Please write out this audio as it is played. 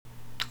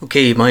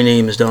Okay, my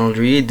name is Donald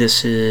Reed.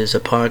 This is a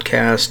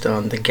podcast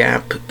on the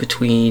gap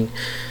between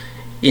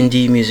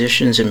indie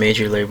musicians and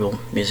major label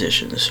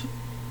musicians.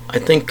 I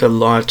think a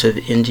lot of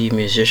indie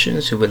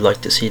musicians who would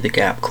like to see the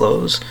gap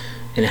close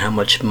and how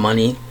much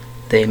money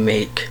they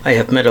make. I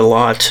have met a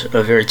lot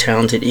of very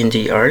talented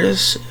indie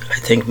artists. I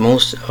think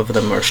most of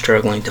them are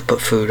struggling to put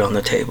food on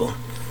the table.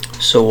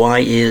 So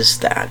why is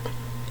that?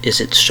 Is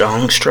it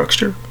song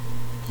structure?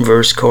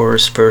 Verse,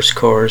 chorus,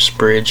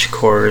 bridge,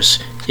 chorus,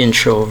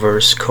 intro,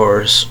 verse,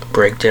 chorus,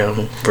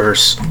 breakdown,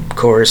 verse,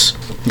 chorus,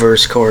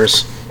 bridge,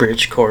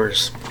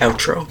 chorus,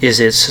 outro? Is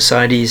it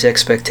society's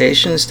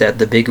expectations that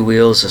the big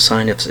wheel is a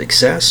sign of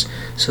success,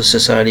 so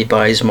society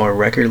buys more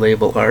record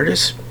label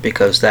artists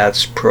because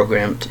that's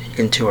programmed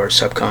into our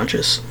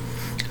subconscious?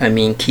 I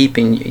mean,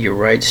 keeping your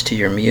rights to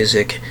your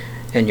music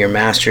and your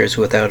masters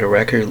without a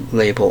record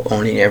label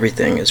owning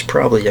everything is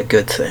probably a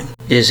good thing.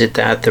 Is it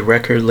that the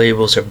record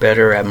labels are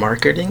better at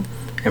marketing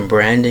and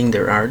branding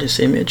their artist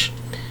image?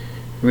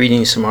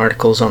 Reading some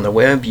articles on the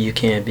web, you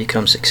can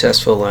become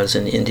successful as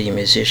an indie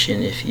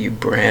musician if you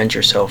brand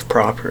yourself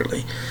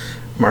properly,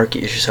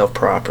 market yourself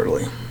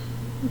properly.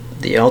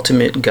 The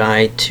ultimate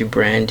guide to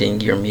branding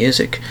your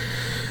music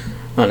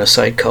on a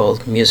site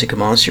called Music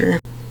Monster.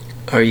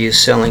 Are you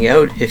selling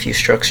out if you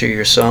structure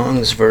your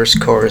songs verse,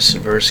 chorus,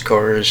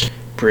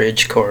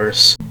 bridge,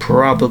 chorus?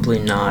 Probably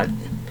not.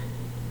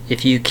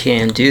 If you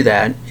can do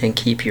that and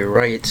keep your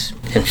rights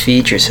and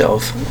feed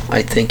yourself,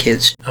 I think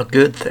it's a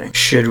good thing.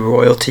 Should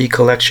royalty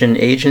collection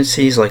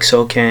agencies like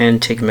SOCAN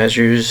take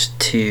measures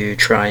to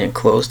try and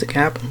close the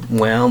gap?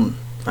 Well,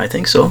 I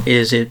think so.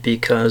 Is it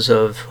because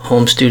of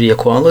home studio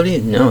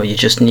quality? No, you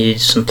just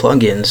need some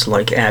plugins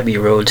like Abbey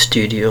Road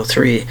Studio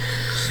 3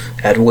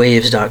 at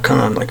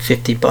waves.com, like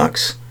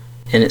 $50,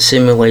 and it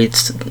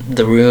simulates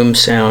the room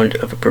sound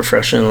of a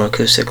professional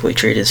acoustically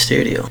treated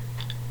studio.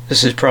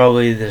 This is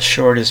probably the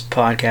shortest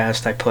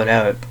podcast I put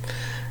out.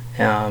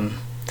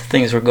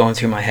 Things were going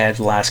through my head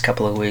the last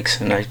couple of weeks,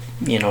 and I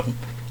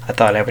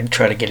thought I would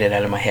try to get it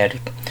out of my head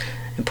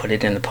and put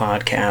it in the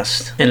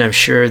podcast. And I'm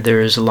sure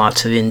there's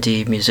lots of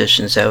indie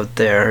musicians out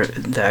there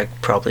that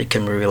probably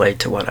can relate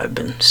to what I've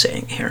been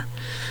saying here.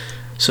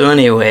 So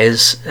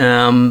anyways,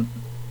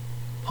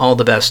 all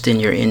the best in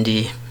your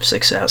indie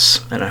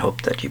success, and I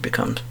hope that you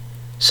become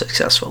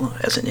successful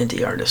as an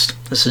indie artist.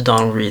 This is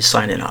Donald Reed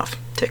signing off.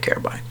 Take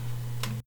care, bye.